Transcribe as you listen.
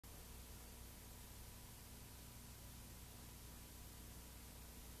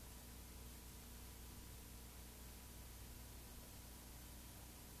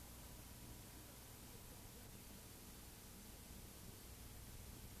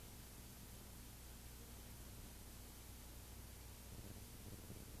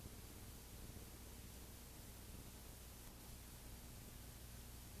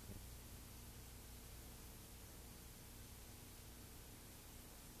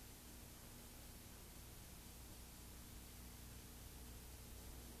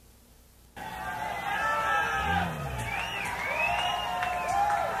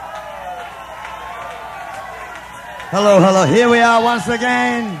Hello, hello. Here we are once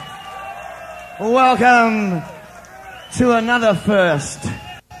again. Welcome to another first.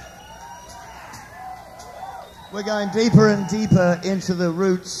 We're going deeper and deeper into the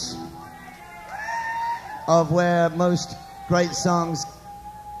roots of where most great songs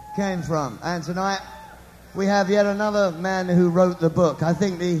came from. And tonight we have yet another man who wrote the book. I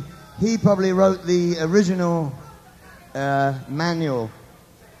think he probably wrote the original manual.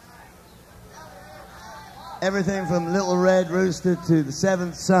 Everything from Little Red Rooster to The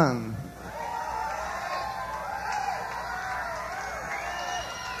Seventh Son.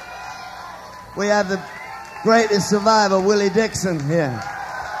 We have the greatest survivor, Willie Dixon, here.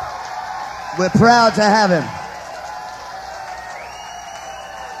 We're proud to have him.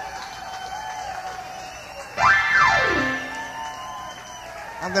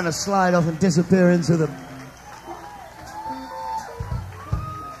 I'm going to slide off and disappear into the...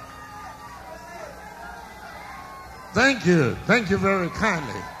 Thank you. Thank you very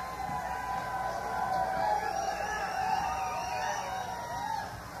kindly.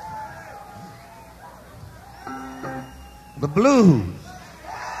 The blues.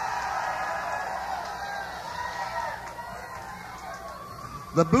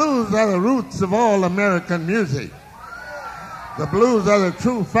 The blues are the roots of all American music. The blues are the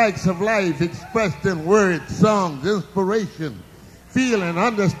true facts of life expressed in words, songs, inspiration, feeling,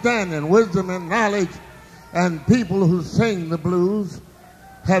 understanding, wisdom, and knowledge. And people who sing the blues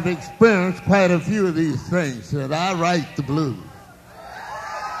have experienced quite a few of these things. Said, I write the blues.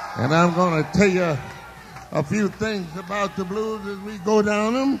 And I'm going to tell you a few things about the blues as we go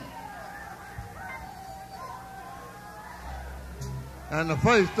down them. And the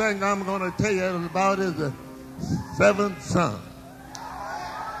first thing I'm going to tell you about is the Seventh Son.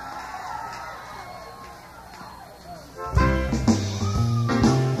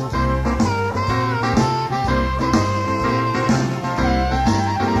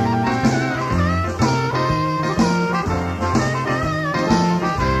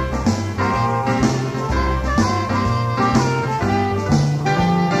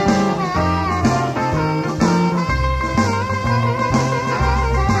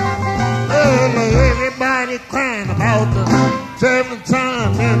 Crying about the seventh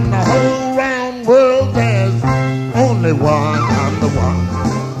time in the whole round world. There's only one. I'm the one.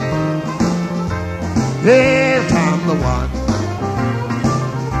 Yes, I'm the one.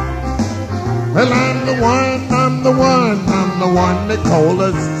 Well, I'm the one. I'm the one. I'm the one they call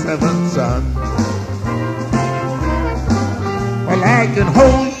the seventh son. Well, I can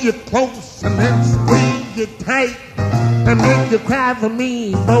hold you close and then squeeze you tight and make you cry for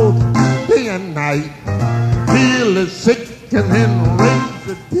me both day and night. Heal the sick and then raise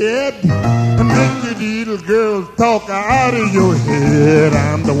the dead and make you little girls talk out of your head.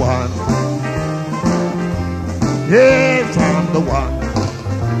 I'm the one. Yes, I'm the one.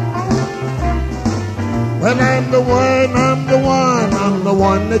 Well, I'm the one, I'm the one, I'm the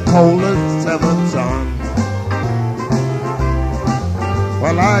one they call the seventh son.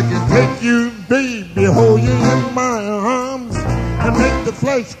 Well, I can take you, baby, hold you in my arms and make the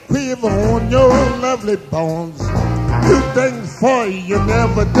flesh quiver on your lovely bones. Do things for you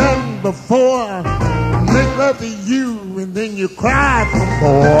never done before. Make love to you and then you cry for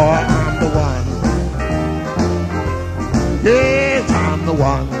more. I'm the one. Yes, I'm the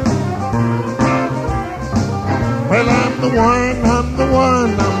one. Well, I'm the one, I'm the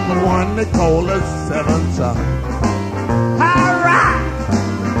one, I'm the one they call the seventh son. All right.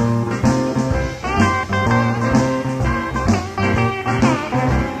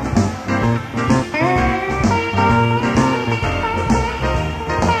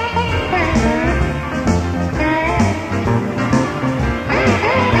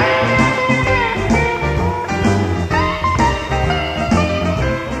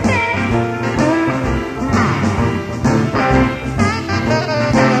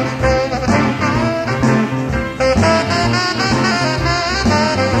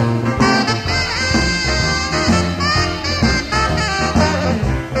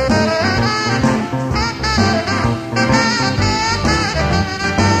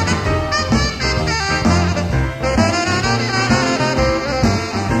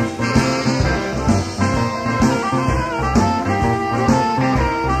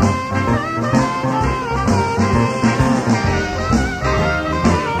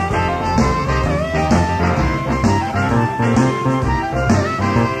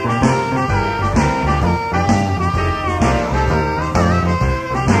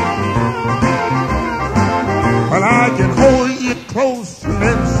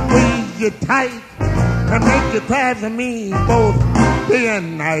 You tight and make you cry for me both day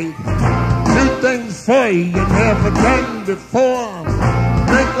and night. do things for you you never done before.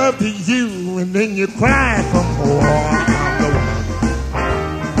 Make love to you and then you cry for more. I'm the one.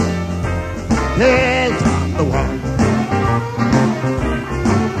 Yes, I'm the one.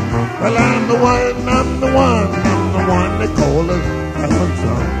 Well, I'm the one, I'm the one, I'm the one they call us heaven's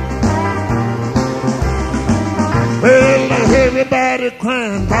son. Well, everybody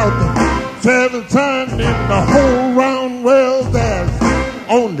crying about the seventh son in the whole round world. There's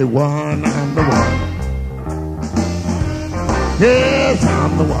only one, I'm the one. Yes,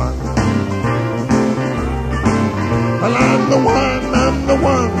 I'm the one. Well, I'm the one, I'm the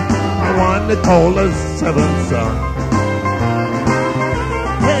one they call us seventh son.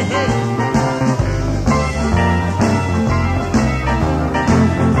 Hey, hey.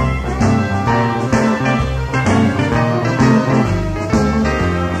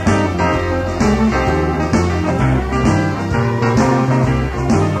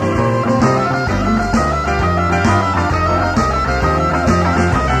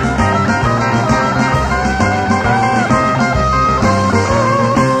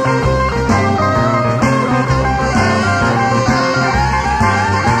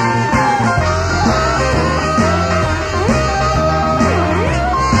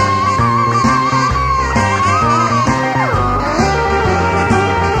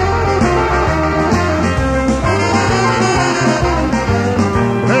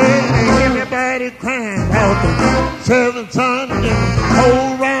 Seventh son in the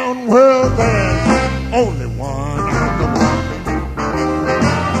whole round world, there's only one, I'm the one.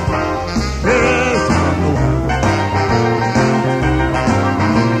 Yes, I'm the one.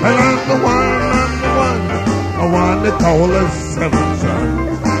 Well, I'm the one they call us seventh son.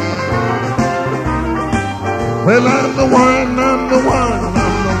 Well, I'm the one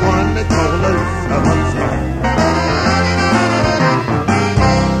they call us seventh son.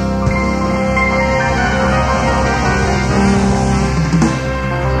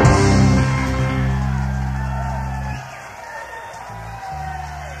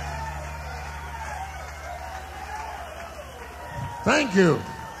 Thank you.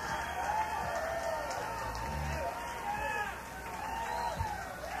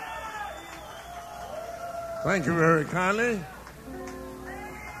 Thank you very kindly.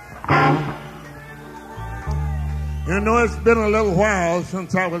 You know, it's been a little while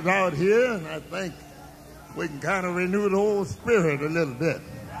since I was out here, and I think we can kind of renew the old spirit a little bit.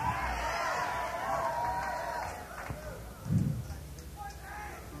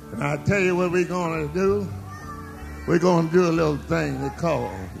 And I tell you what we're going to do. We're going to do a little thing they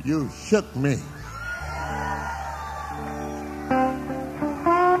call You Shook Me.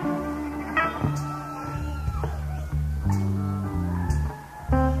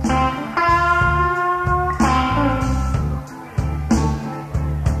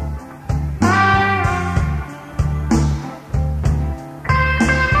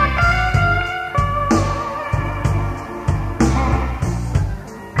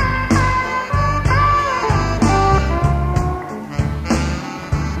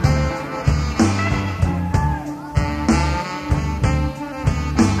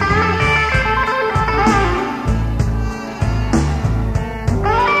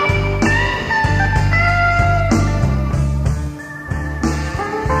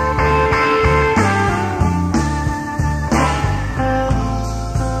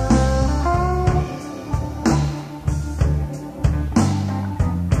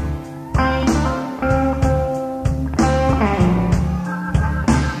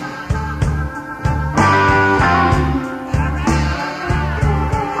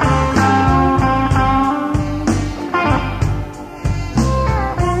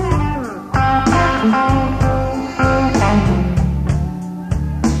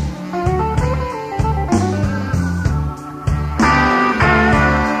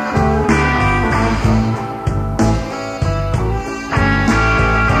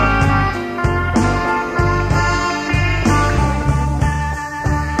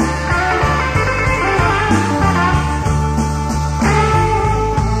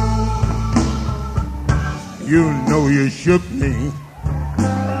 You know you shook me.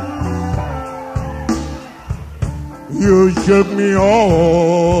 You shook me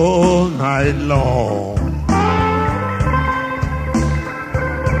all night long.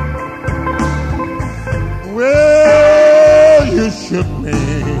 Well, you shook me.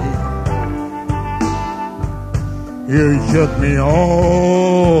 You shook me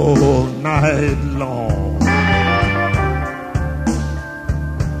all night long.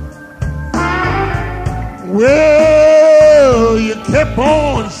 Well, you kept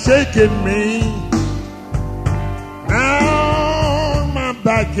on shaking me. Now my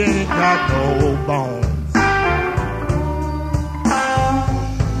back ain't got no bones.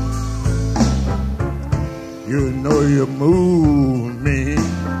 You know you move me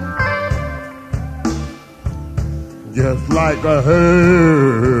just like a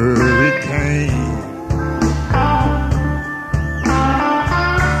hurricane.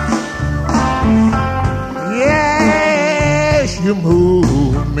 Yes, you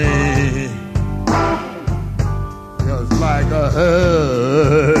move me just like a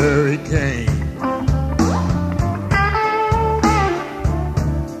hurricane.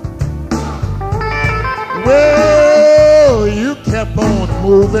 Well, you kept on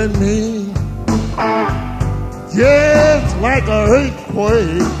moving me just like a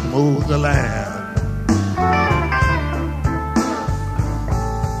earthquake moves the land.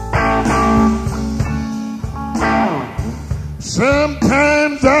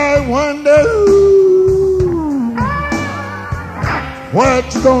 Sometimes I wonder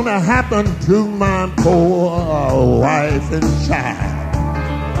what's gonna happen to my poor wife and child.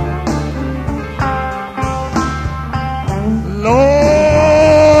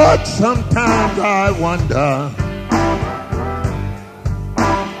 Lord, sometimes I wonder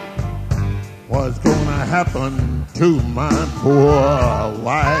what's gonna happen to my poor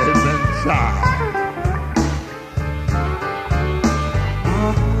wife and child.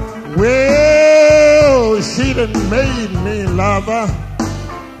 Well, she done made me love her.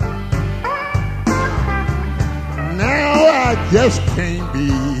 Now I just can't be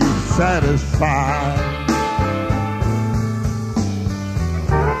satisfied.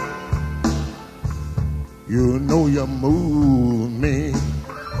 You know you move me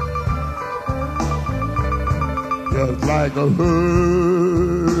just like a hurricane.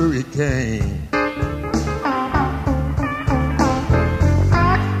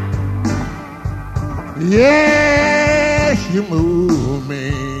 Yes, you move me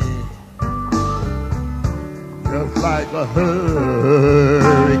just like a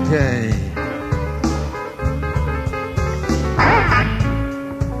hurricane.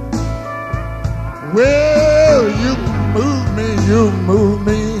 Well, you move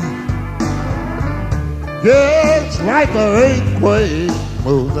me just like an earthquake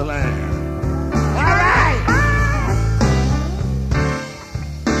moves the land. All right.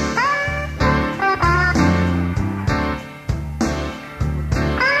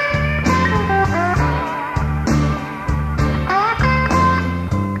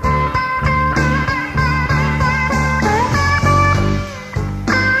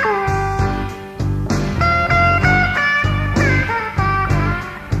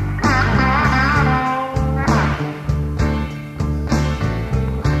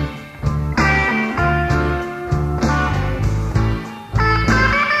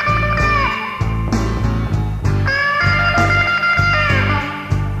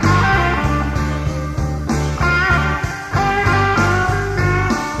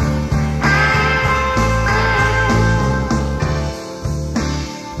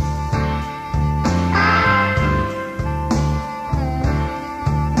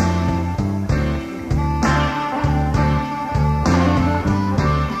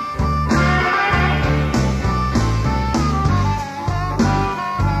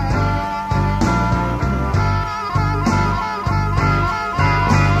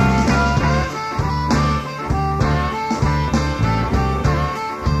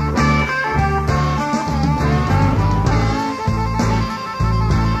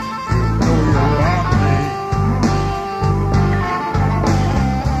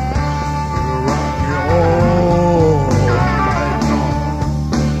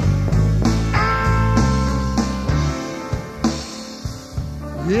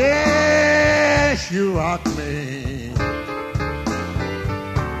 Yes, you rock me.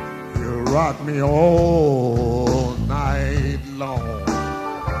 You rock me all night long.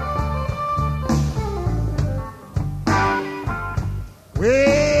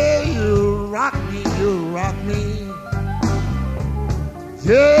 Well, you rock me,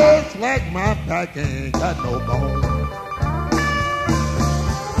 just like my back ain't got no bone.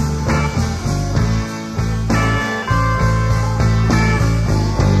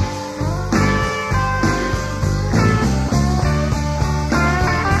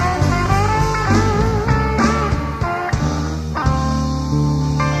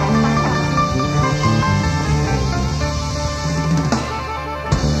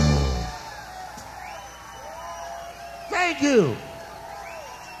 Thank you.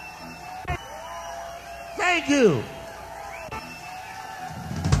 Thank you.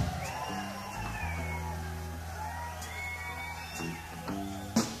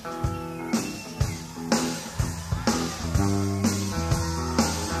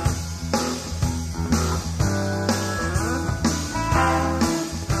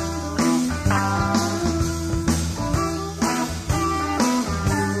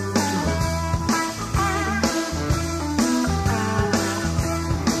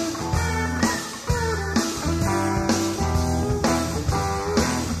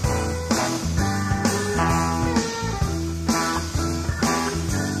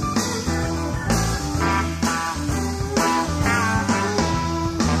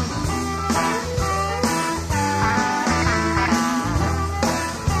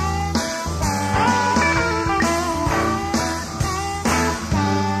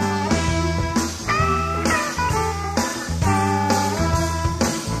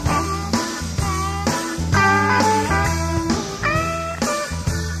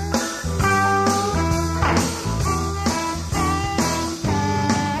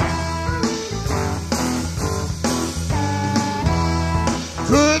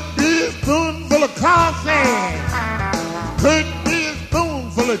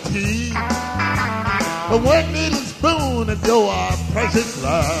 spoonful of tea, but one little spoon of your precious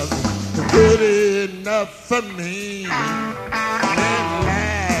love is good enough for me. Men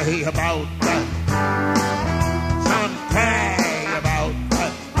lie about that, some cry about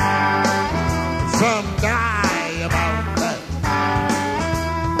that, some die about that.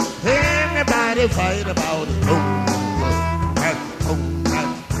 Everybody fight about it. Oh, that's bone,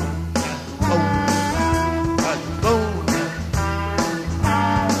 that's bone, that's bone, that's bone.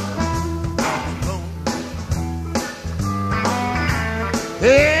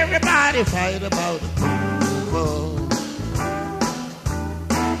 Everybody fight about it.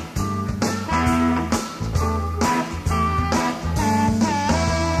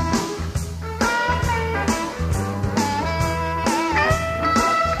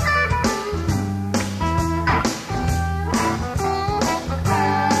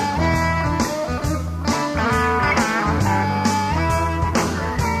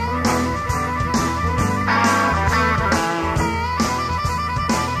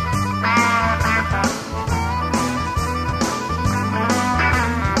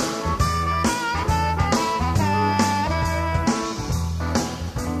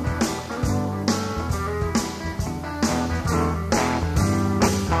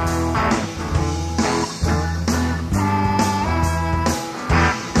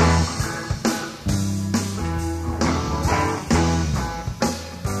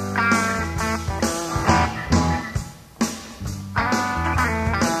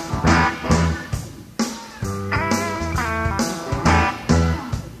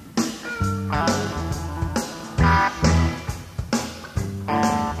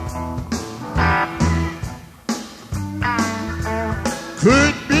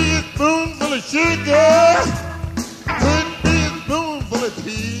 Could be a spoonful of sugar, could be a spoonful of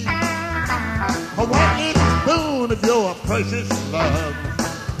tea, or one little spoon of your precious love,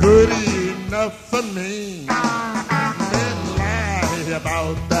 good enough for me. Men lie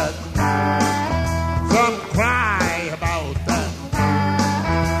about that, some cry about that,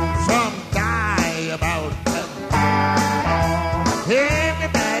 some die about that.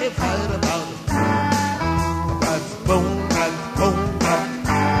 Everybody fight about it. That's bone, that's bone.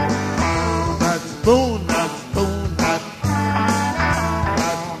 Boom, that's boom, that's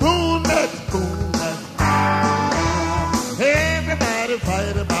boom, that's boom, that's everybody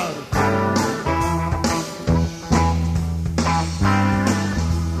fight about it.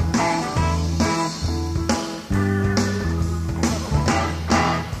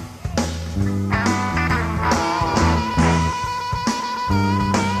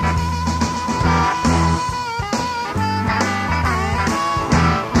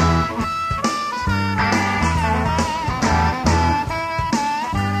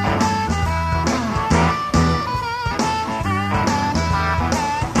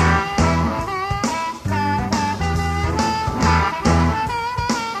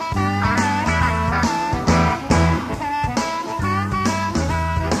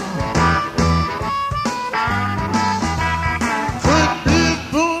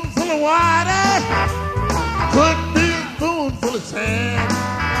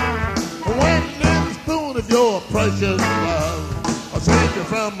 Your precious love, I'll save you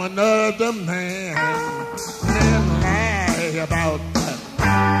from another man. Men lie about that,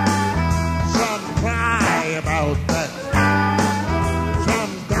 some cry about that,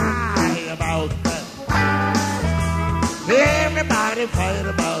 some die about that. Everybody fight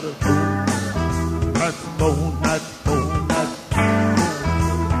about it. That's bone, that's bone, that's bone,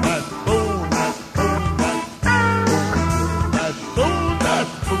 that's bone, that's bone, that's bone,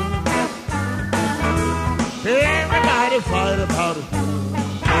 that's bone. Everybody fight about it.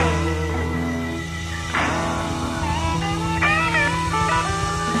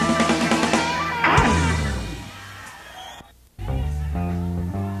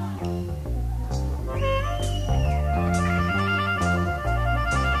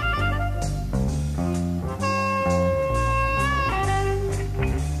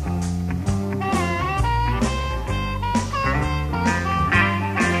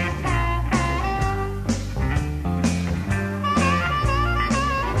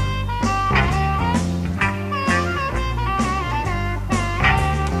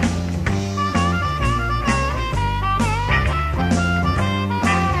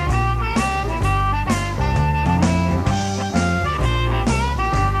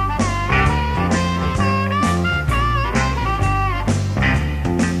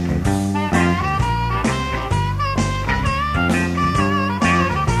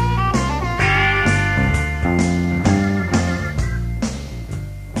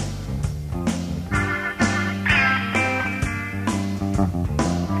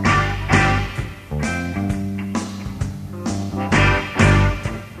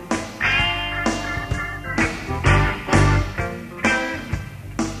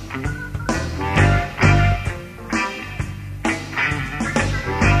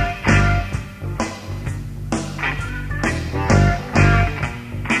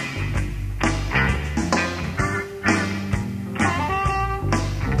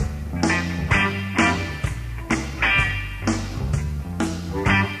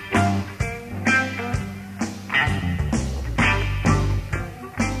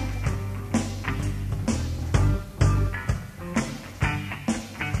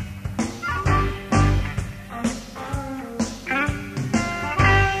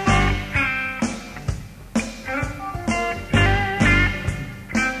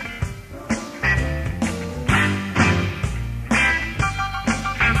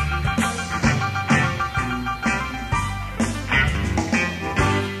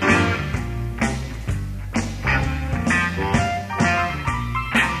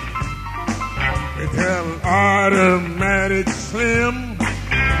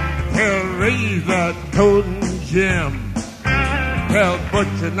 Jim. Tell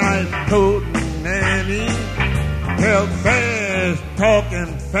Butcher Knife Toting Nanny. Tell Fast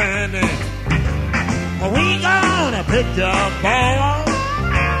Talking Fanny. We gonna pitch a ball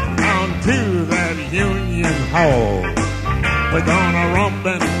down to that Union Hall. We're gonna rump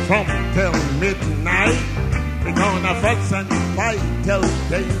and trump till midnight. We're gonna fuss and fight till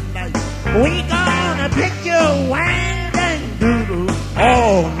daylight. We gonna pitch a wang and doodle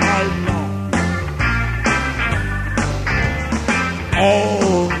all night long.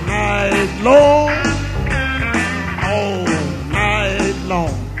 All night long. All night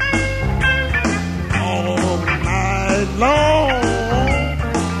long. All night long.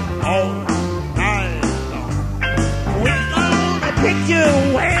 All night long. We gonna pitch a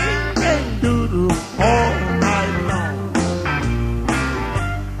wang and doodle all night long.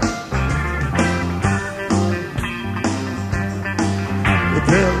 We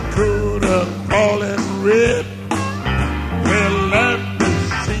tell crew to call it red. We'll let the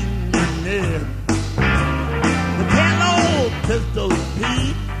senior Ned. We tell old Pistol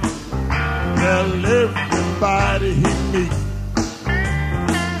Pete. Tell everybody he meets.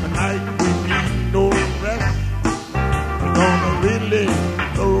 Tonight we need no rest. We're gonna really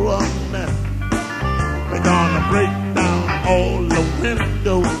throw a mess. We're gonna break down all the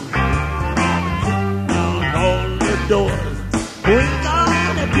windows. We're gonna kick down all the doors. We're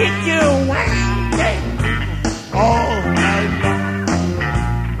gonna pick you wang all night long.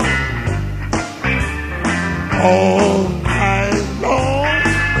 All night long.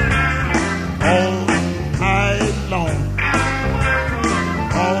 All night long.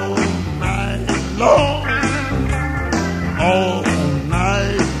 All night long. All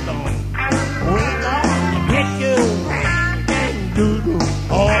night long. We're gonna pick you wang and doodle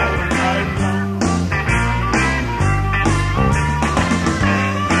all night long.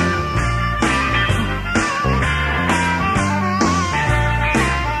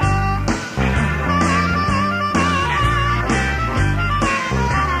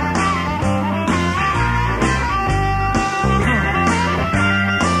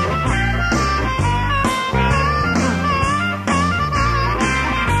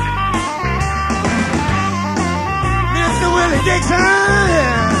 Mr. Willie Dixon,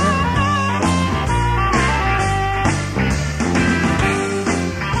 yeah.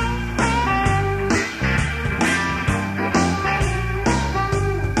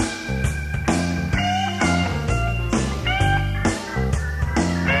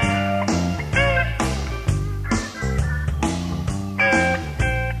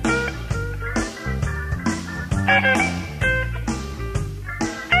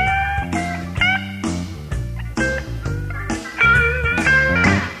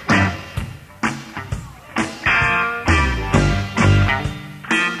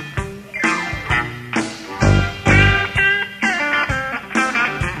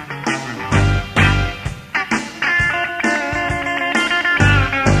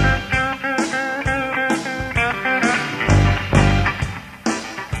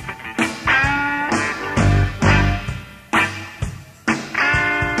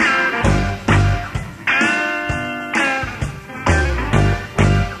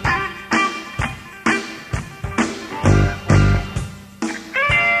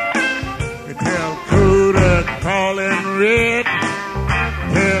 We tell crew to call in red.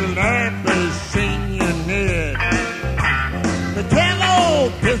 Tell Larry Senior Ned. We tell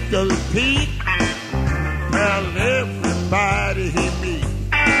old Pistol Pete. Tell everybody he meets.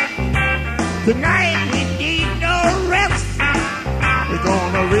 Tonight we need no rest. We're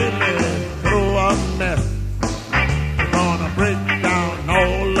gonna really throw a mess. We're gonna break down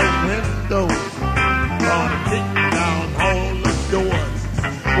all the windows. We're gonna kick down all the doors.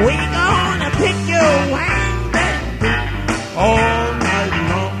 We gonna pick you wang and all night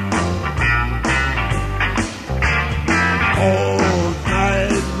long. All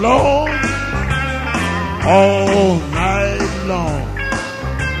night long. All night long.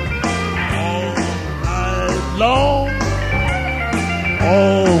 All night long.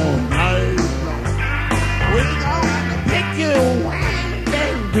 All night long. We gonna pick you wang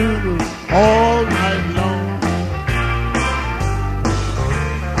and doodle all night long.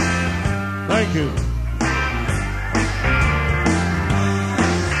 Thank you.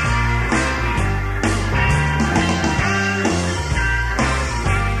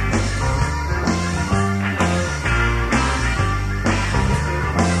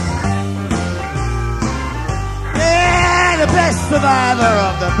 Yeah, the best survivor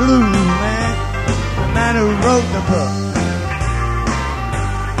of the blues, man. The man who wrote the book.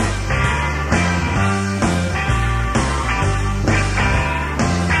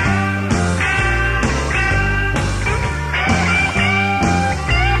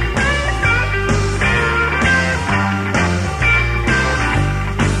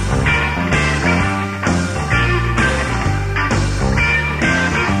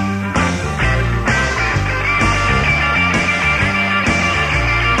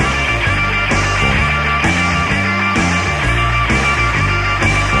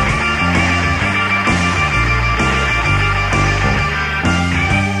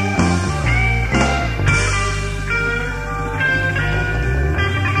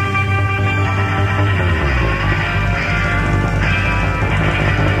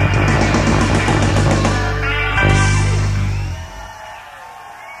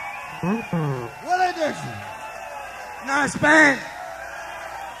 brass band.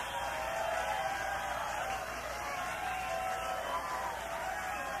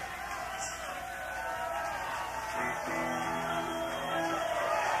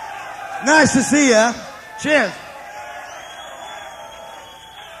 Nice to see you. Cheers.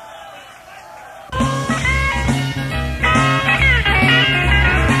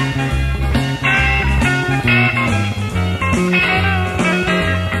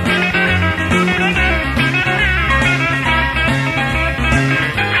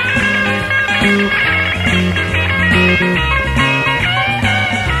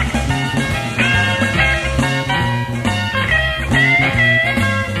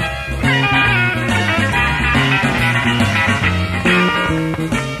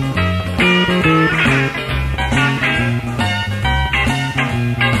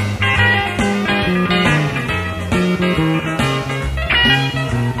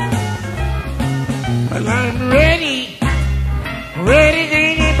 Well, I'm ready, ready as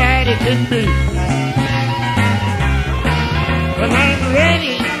anybody can be. Well, I'm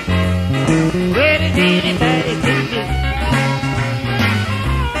ready, ready as anybody can be.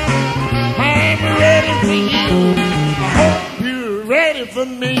 I'm ready for you, I hope you're ready for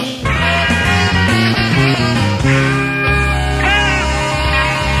me.